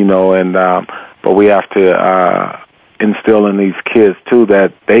 and you know, but we have to instill in these kids too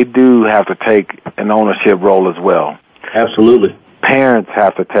that they do have to take an ownership role as well. Absolutely. Parents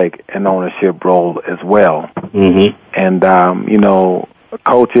have to take an ownership role as well. And you know,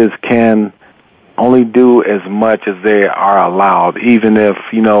 coaches can only do as much as they are allowed, even if,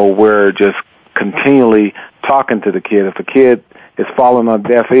 you know, we're just continually talking to the kid. If the kid is falling on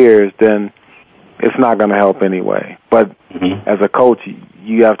deaf ears, then it's not going to help anyway. But as a coach,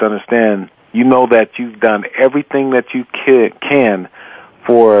 you have to understand, you know that you've done everything that you can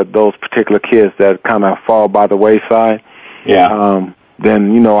for those particular kids that kind of fall by the wayside. Yeah.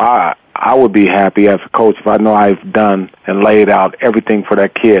 Then, you know, I would be happy as a coach if I know I've done and laid out everything for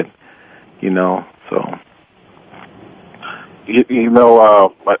that kid, you know, so. You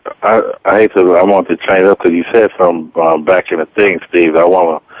know, I hate to, I want to change up because you said some back in the thing, Steve, I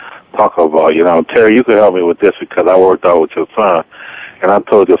want to talk about. You know, Terry, you can help me with this because I worked out with your son, and I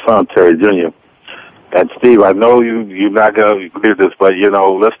told your son, Terry Jr., and Steve, I know you're not going to do this, but, you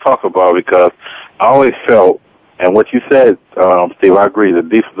know, let's talk about it because I always felt, and what you said, Steve, I agree, the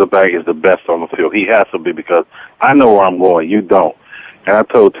defensive back is the best on the field. He has to be because I know where I'm going. You don't. And I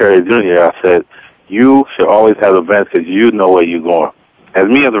told Terry Jr., I said, you should always have the advantage because you know where you're going. As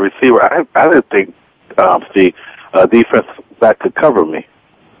me as a receiver, I didn't think, Steve, a defense back could cover me.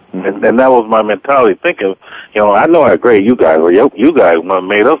 And that was my mentality, thinking, you know, I know how great you guys were. You guys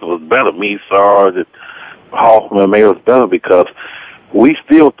made us was better. Me, Sarge, and Hoffman made us better because we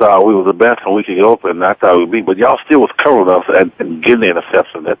still thought we were the best and we could get open, and I thought we'd be. But y'all still was covering us and getting the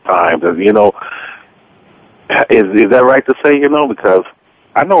interceptions at times. And, you know, is that right to say, you know, because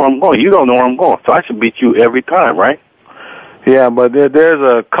I know where I'm going. You don't know where I'm going, so I should beat you every time, right? Yeah, but there's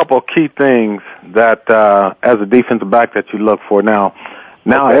a couple key things that, as a defensive back, that you look for now.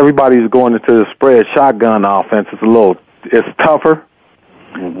 Now everybody's going into the spread shotgun offense. It's tougher,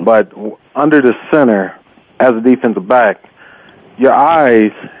 but under the center, as a defensive back, your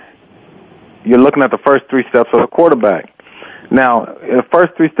eyes, you're looking at the first three steps of the quarterback. Now, in the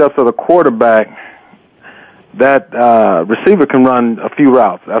first three steps of the quarterback, that receiver can run a few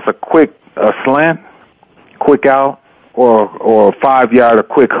routes. That's a quick slant, quick out, or a 5-yard, a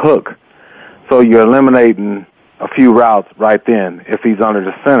quick hook. So you're eliminating a few routes right then if he's under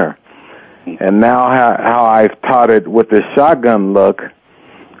the center. And now how I've taught it with this shotgun look,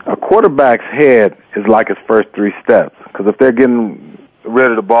 a quarterback's head is like his first three steps. Because if they're getting rid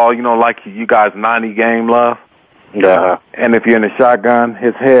of the ball, you know, like you guys 90 game love. Yeah. And if you're in the shotgun,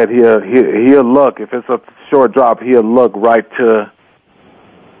 his head, he'll look. If it's a short drop, he'll look right to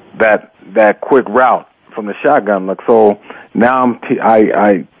that quick route from the shotgun look. So now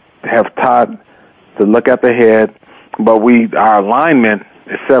I have taught to look at the head, but our alignment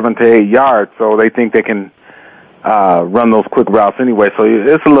is 7 to 8 yards, so they think they can run those quick routes anyway. So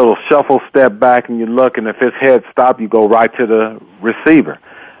it's a little shuffle, step back, and you look, and if his head stop, you go right to the receiver.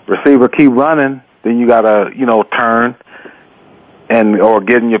 Receiver keep running, then you got to, turn or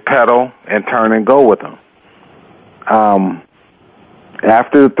get in your pedal and turn and go with them.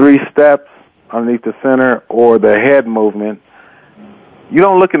 After the 3 steps underneath the center or the head movement, you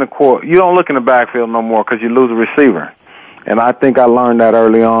don't look in the backfield no more because you lose a receiver. And I think I learned that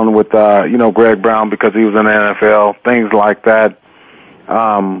early on with, Greg Brown because he was in the NFL, things like that,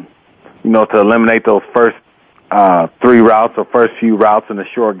 to eliminate those first 3 routes or first few routes in the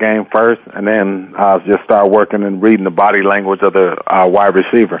short game first, and then just start working and reading the body language of the wide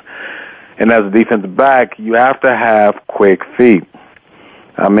receiver. And as a defensive back, you have to have quick feet.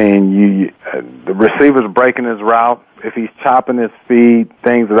 I mean, the receiver's breaking his route. If he's chopping his feet,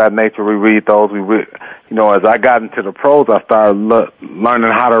 things of that nature, we read those. As I got into the pros, I started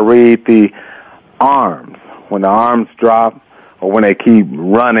learning how to read the arms. When the arms drop or when they keep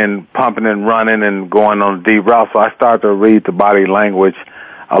running, pumping and running and going on a deep route. So I started to read the body language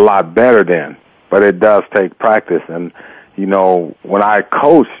a lot better then. But it does take practice. And, when I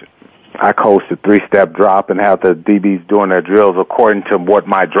coach a 3-step drop and have the DBs doing their drills according to what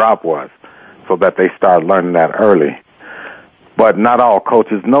my drop was so that they start learning that early. But not all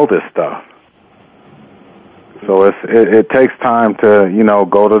coaches know this stuff. So it takes time to,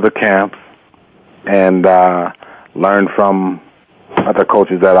 go to the camps and learn from other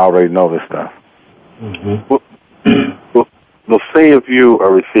coaches that already know this stuff. Mm-hmm. Well, say if you are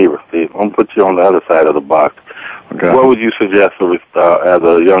a receiver, Steve, I'm going to put you on the other side of the box. Okay. What would you suggest as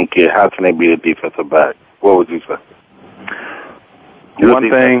a young kid? How can they be a defensive back? What would you say? One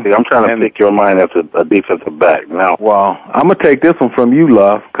thing, I'm trying to pick your mind as a defensive back now. Well, I'm going to take this one from you,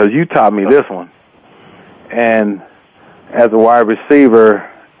 Love, because you taught me this one. And as a wide receiver,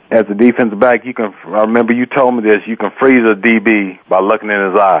 as a defensive back, I remember you told me this, you can freeze a DB by looking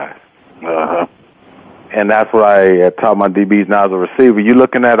in his eyes. Uh-huh. And that's what I taught my DBs now as a receiver. You're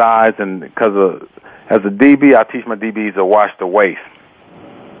looking at eyes, and because as a DB, I teach my DBs to watch the waist.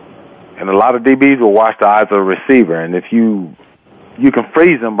 And a lot of DBs will watch the eyes of a receiver. And if you can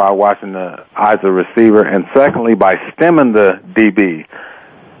freeze them by watching the eyes of the receiver, and secondly, by stemming the DB.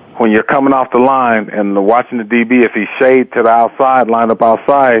 When you're coming off the line and watching the DB, if he's shaded to the outside, lined up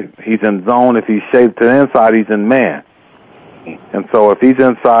outside, he's in zone. If he's shaded to the inside, he's in man. And so if he's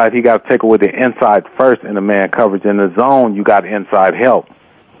inside, he got to take away the inside first in the man coverage. In the zone, you got inside help.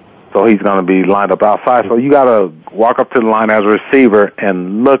 So he's going to be lined up outside. So you got to walk up to the line as a receiver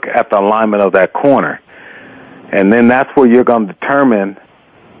and look at the alignment of that corner. And then that's where you're going to determine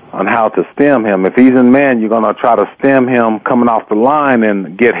on how to stem him. If he's in man, you're going to try to stem him coming off the line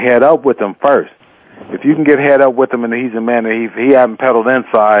and get head up with him first. If you can get head up with him and he's in man and he hasn't pedaled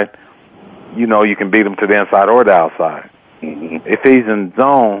inside, you can beat him to the inside or the outside. Mm-hmm. If he's in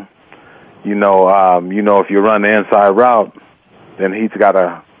zone, if you run the inside route, then he's got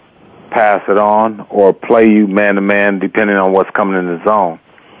to pass it on or play you man-to-man depending on what's coming in the zone.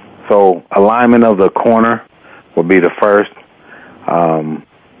 So alignment of the corner will be the first.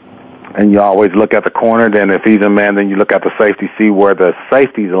 And you always look at the corner. Then if he's in man, then you look at the safety, see where the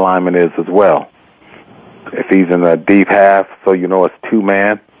safety's alignment is as well. If he's in a deep half, so it's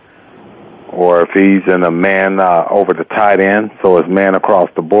 2-man. Or if he's in a man over the tight end, so it's man across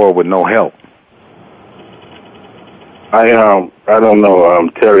the board with no help. I don't know,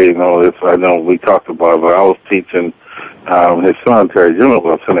 Terry, this, I know we talked about it, but I was teaching his son, Terry Jr., I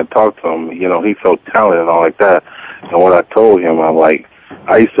was sitting and talked to him. He's so talented and all like that. And when I told him,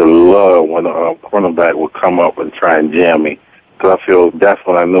 I used to love when a cornerback would come up and try and jam me, because I feel that's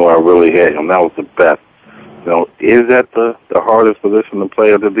when I knew I really had him. That was the best. Is that the hardest position to play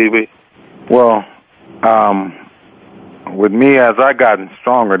as a DB? Well, with me, as I gotten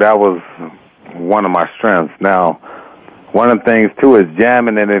stronger, that was one of my strengths. Now, one of the things, too, is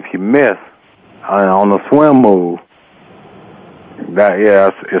jamming, and if you miss on the swim move,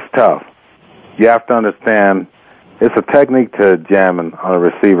 it's tough. You have to understand it's a technique to jamming on a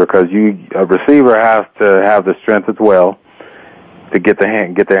receiver because a receiver has to have the strength as well to get their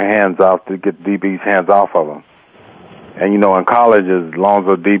hands off, to get DB's hands off of them. And, in college, as long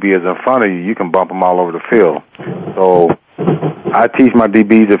as a DB is in front of you, you can bump them all over the field. So I teach my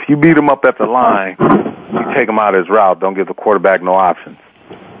DBs, if you beat them up at the line, you take them out of his route. Don't give the quarterback no options.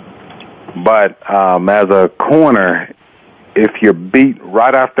 But as a corner, if you're beat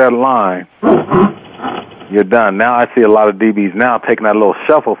right off that line, you're done. Now I see a lot of DBs now taking that little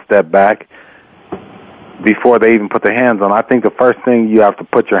shuffle step back before they even put their hands on. I think the first thing you have to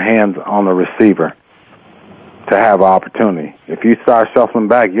put your hands on the receiver to have an opportunity. If you start shuffling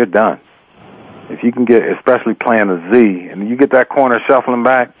back, you're done. If you can get, especially playing a Z, and you get that corner shuffling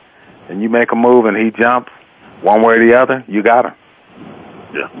back, and you make a move and he jumps one way or the other, you got him.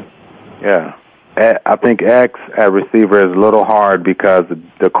 Yeah. I think X at receiver is a little hard because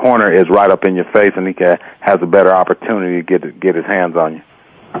the corner is right up in your face, and he has a better opportunity to get his hands on you.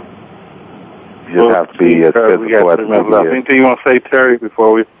 You just have to be as physical as he is. Anything you want to say, Terry,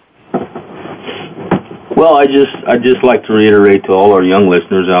 before we... Well, I just like to reiterate to all our young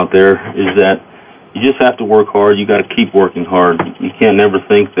listeners out there is that you just have to work hard. You got to keep working hard. You can't never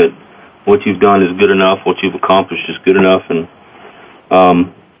think that what you've done is good enough, what you've accomplished is good enough, and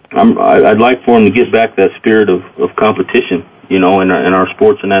I'd like for him to get back that spirit of competition, in our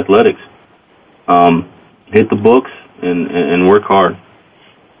sports and athletics. Hit the books and work hard.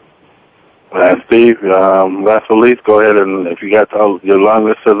 Steve, last but least, go ahead, and if you got your young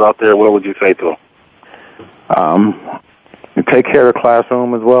listeners out there, what would you say to them? Take care of the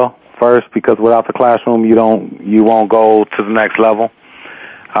classroom as well first, because without the classroom, you won't go to the next level.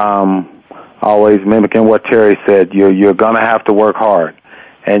 Always mimicking what Terry said, you're gonna have to work hard,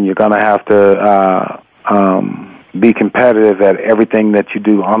 and you're gonna have to be competitive at everything that you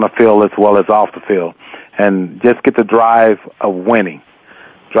do on the field as well as off the field, and just get the drive of winning.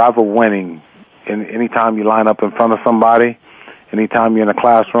 Anytime you line up in front of somebody, anytime you're in a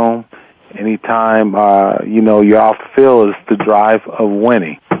classroom, anytime you're off the field, is the drive of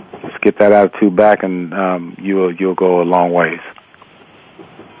winning. Just get that attitude back, and you'll go a long ways.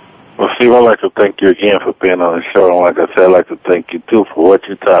 Well, Steve, I'd like to thank you again for being on the show. And like I said, I'd like to thank you, too, for what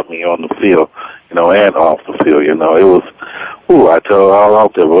you taught me on the field, and off the field. It was, I tell it all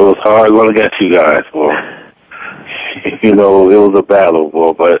out there, but it was hard going against you guys, boy. It was a battle,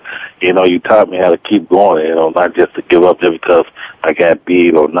 boy, but, you taught me how to keep going, not just to give up just because I got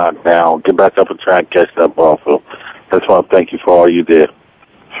beat or knocked down. Get back up and try and catch that ball. So I just want to thank you for all you did.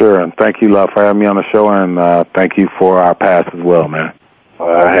 Sure, and thank you, Love, for having me on the show, and thank you for our past as well, man.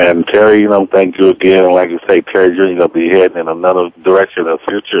 And Terry, thank you again. Like you say, Terry Jr. will be heading in another direction in the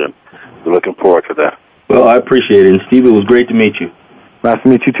future, and we're looking forward to that. Well, I appreciate it. And, Steve, it was great to meet you. Nice to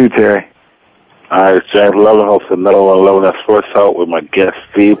meet you, too, Terry. All right, it's James Loving, host of another one, Loving That Sports Talk, with my guest,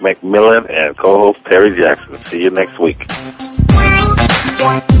 Steve McMillan, and co-host Terry Jackson. See you next week.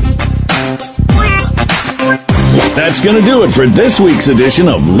 That's going to do it for this week's edition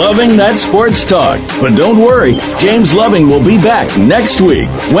of Loving That Sports Talk. But don't worry, James Loving will be back next week,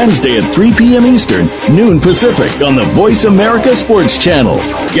 Wednesday at 3 p.m. Eastern, noon Pacific, on the Voice America Sports Channel.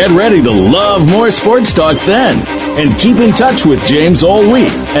 Get ready to love more sports talk then. And keep in touch with James all week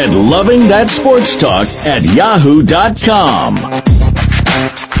at